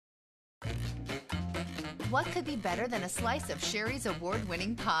What could be better than a slice of Shari's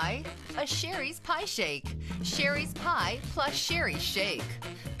award-winning pie? A Shari's Pie Shake. Shari's Pie plus Shari's Shake.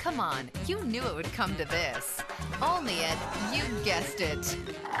 Come on, you knew it would come to this. Only at, you guessed it.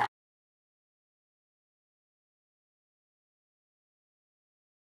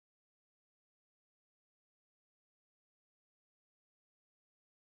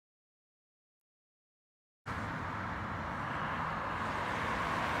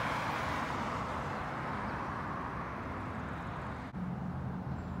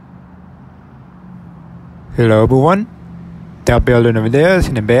 Hello everyone, that building over there is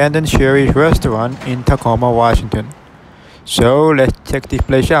an abandoned Shari's restaurant in Tacoma, Washington. So let's check this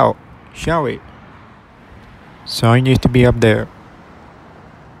place out, shall we? Sign used to be up there.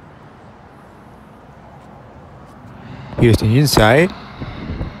 Here's the inside.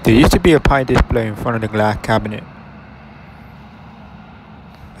 There used to be a pie display in front of the glass cabinet.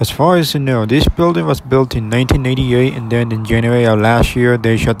 As far as you know, this building was built in 1988 and then in January of last year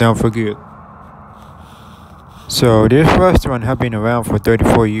they shut down for good. So this restaurant has been around for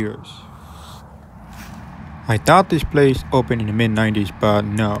 34 years. I thought this place opened in the mid-90s, but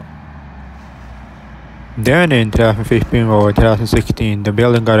no. Then in 2015 or 2016, the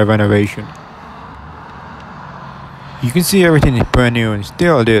building got a renovation. You can see everything is brand new and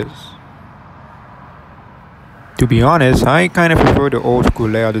still it is. To be honest, I kind of prefer the old school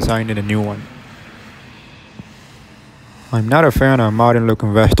layout design than the new one. I'm not a fan of modern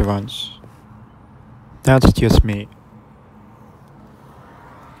looking restaurants. That's just me.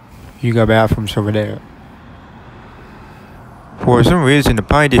 You got bathrooms over there. For some reason, the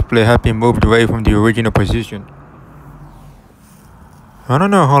pie display has been moved away from the original position. I don't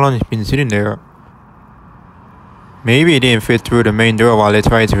know how long it's been sitting there. Maybe it didn't fit through the main door while they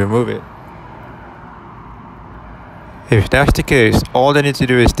tried to remove it. If that's the case, all they need to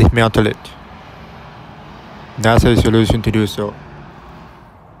do is dismantle it. That's a solution to do so.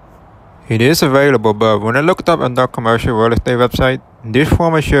 It is available, but when I looked up on the commercial real estate website, this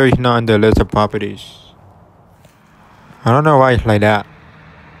former Shari is not on the list of properties. I don't know why it's like that.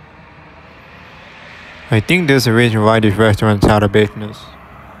 I think there's a reason why this restaurant's out of business.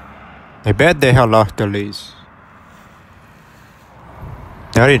 I bet they have lost their lease.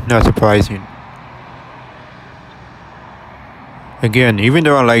 That is not surprising. Again, even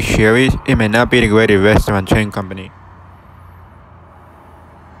though I like Shari's, it may not be the greatest restaurant chain company.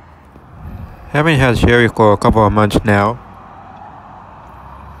 Haven't had Shari for a couple of months now.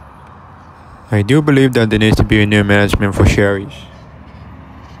 I do believe that there needs to be a new management for Shari's.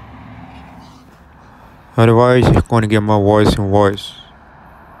 Otherwise, it's going to get more worse and worse.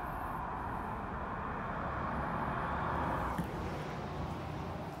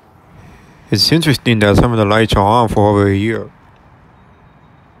 It's interesting that some of the lights are on for over a year.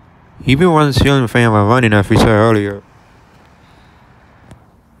 Even one ceiling fan was running as we saw earlier.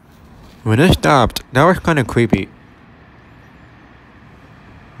 When it stopped, that was kinda creepy.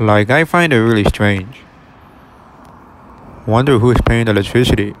 Like, I find it really strange. Wonder who's paying the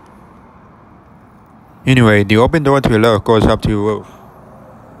electricity. Anyway, the open door to the left goes up to the roof.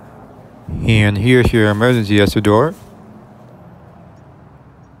 And here's your emergency exit door.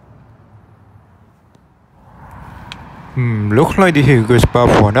 Looks like this is a good spot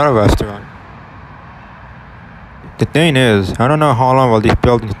for another restaurant. The thing is, I don't know how long will this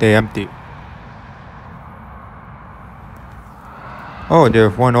building stay empty. Oh,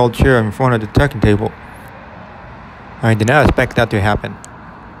 there's one old chair in front of the dining table. I did not expect that to happen.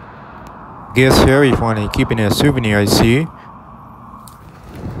 Guess Shari wanted keeping it a souvenir, I see.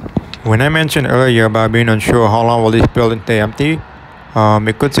 When I mentioned earlier about being unsure how long will this building stay empty,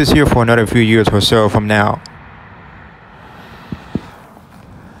 it could sit here for another few years or so from now.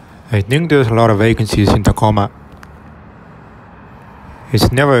 I think there's a lot of vacancies in Tacoma. It's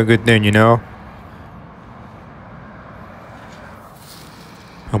never a good thing, you know.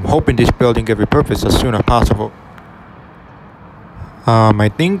 I'm hoping this building gets repurposed as soon as possible. I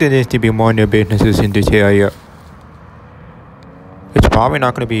think there needs to be more new businesses in this area. It's probably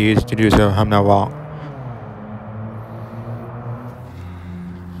not going to be easy to do so if I'm not wrong.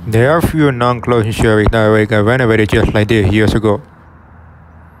 There are a few non-closing Shari that already got renovated just like this years ago.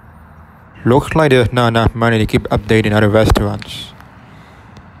 Looks like there's not enough money to keep updating other restaurants.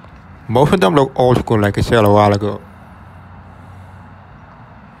 Most of them look old school like I said a while ago.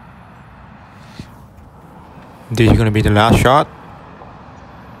 This is gonna be the last shot.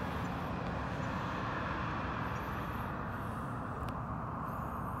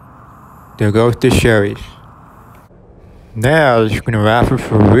 There goes the Shari's. That's gonna wrap it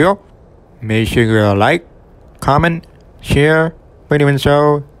for real. Make sure you like, comment, share, pretty much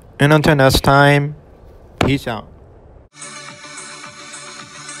so. And until next time, Peace out.